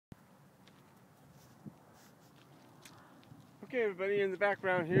Okay, everybody, in the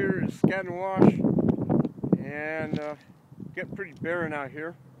background here is Scat and Wash, and getting pretty barren out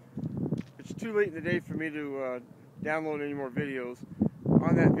here. It's too late in the day for me to download any more videos.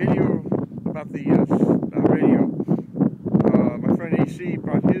 On that video about the radio, my friend AC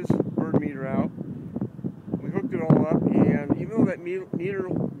brought his bird meter out. We hooked it all up, and even though that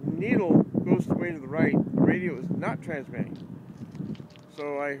needle goes way to the right, the radio is not transmitting.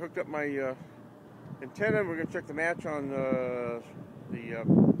 So I hooked up my antenna. We're going to check the match on the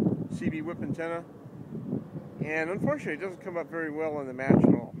CB whip antenna, and unfortunately it doesn't come up very well on the match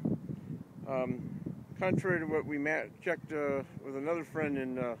at all. Contrary to what we checked with another friend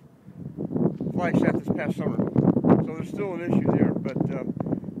in Flagstaff this past summer. So there's still an issue there, but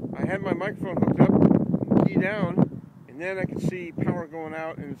I had my microphone hooked up, key down, and then I can see power going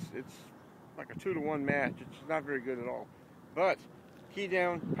out, and it's like a 2-to-1 match. It's not very good at all. But key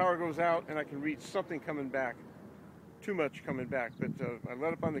down, power goes out, and I can read something coming back. Too much coming back, but I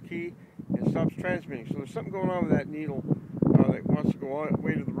let up on the key, and it stops transmitting. So there's something going on with that needle that wants to go all the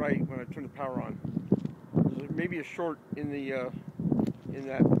way to the right when I turn the power on. There's maybe a short in the in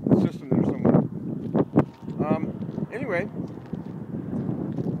that system there somewhere. Anyway,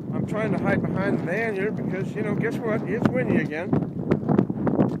 I'm trying to hide behind the van here because, you know, guess what? It's windy again.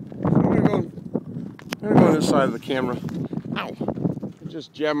 So I'm gonna go on this side of the camera. Ow! I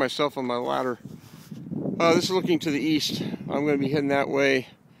just jabbed myself on my ladder. This is looking to the east. I'm going to be heading that way.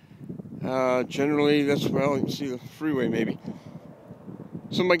 Generally, that's, well, you can see the freeway maybe.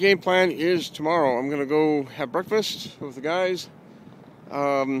 So my game plan is tomorrow. I'm going to go have breakfast with the guys,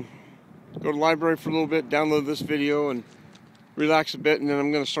 go to the library for a little bit, download this video, and relax a bit, and then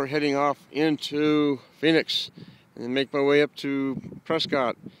I'm going to start heading off into Phoenix and make my way up to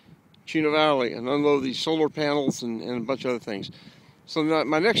Prescott, Chino Valley, and unload these solar panels and a bunch of other things. So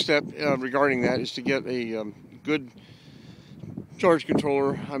my next step regarding that is to get a good charge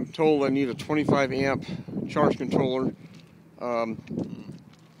controller. I'm told I need a 25 amp charge controller, and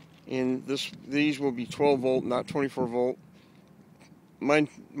these will be 12 volt, not 24 volt. My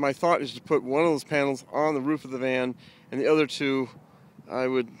thought is to put one of those panels on the roof of the van, and the other two I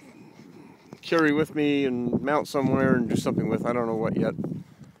would carry with me and mount somewhere and do something with. I don't know what yet.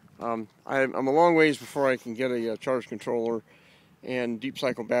 I'm a long ways before I can get a charge controller and deep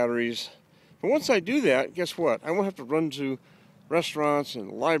cycle batteries. But once I do that, guess what? I won't have to run to restaurants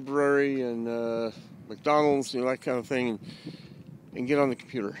and library and McDonald's, you know, that kind of thing, and get on the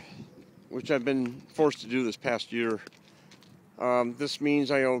computer, which I've been forced to do this past year. This means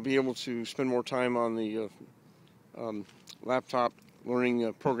I'll be able to spend more time on the laptop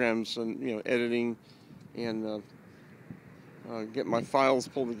learning programs and, you know, editing and get my files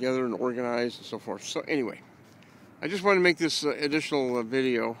pulled together and organized and so forth. So anyway, I just wanted to make this additional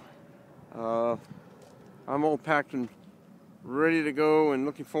video. I'm all packed and ready to go and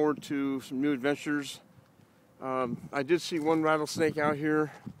looking forward to some new adventures. I did see one rattlesnake out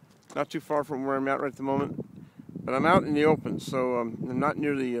here, not too far from where I'm at right at the moment, but I'm out in the open, so I'm not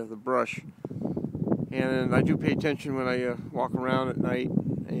near the brush. And I do pay attention when I walk around at night,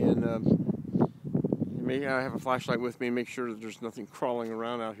 and maybe I have a flashlight with me and make sure that there's nothing crawling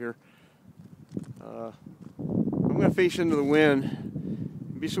around out here. I'm going to face into the wind.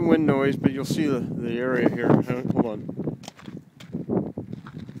 There'll be some wind noise, but you'll see the area here. Hold on.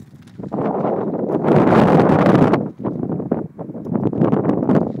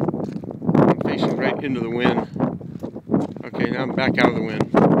 I'm facing right into the wind. Okay, now I'm back out of the wind,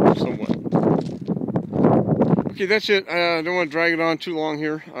 somewhat. Okay, that's it. I don't want to drag it on too long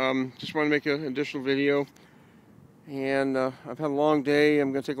here. Just want to make an additional video. And I've had a long day.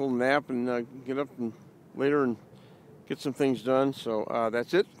 I'm going to take a little nap and get up later and get some things done. So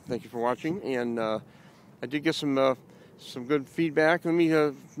that's it. Thank you for watching. And I did get some good feedback. Let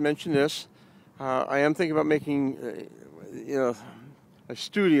me mention this. I am thinking about making a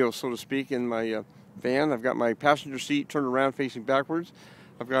studio, so to speak, in my van. I've got my passenger seat turned around facing backwards.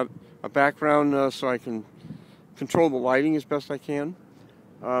 I've got a background so I can control the lighting as best I can.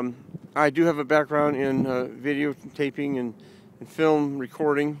 I do have a background in video taping and film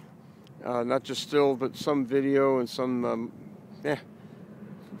recording, not just still, but some video and some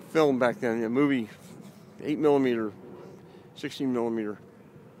film back then, movie, 8mm, 16mm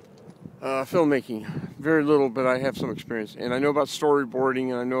filmmaking. Very little, but I have some experience, and I know about storyboarding,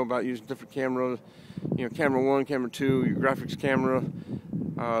 and I know about using different cameras. You know, camera 1, camera 2, your graphics camera.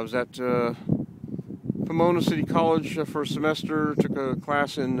 I was at Pomona City College for a semester. Took a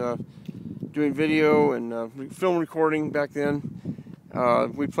class in doing video and film recording back then.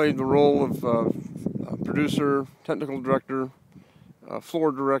 We played the role of producer, technical director,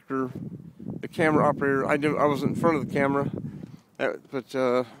 floor director, the camera operator. I wasn't in front of the camera. But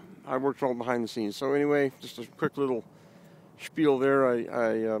I worked all behind the scenes. So anyway, just a quick little spiel there.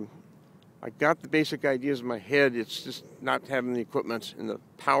 I got the basic ideas in my head. It's just not having the equipment and the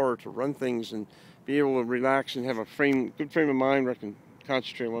power to run things and be able to relax and have a good frame of mind where I can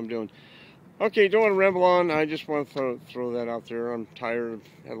concentrate on what I'm doing. Okay, don't want to ramble on. I just want to throw that out there. I'm tired.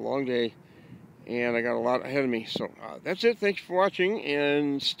 I've had a long day, and I got a lot ahead of me. So that's it. Thanks for watching,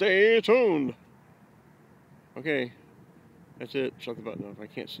 and stay tuned. Okay, that's it. Shut the button off. I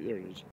can't see. There it is.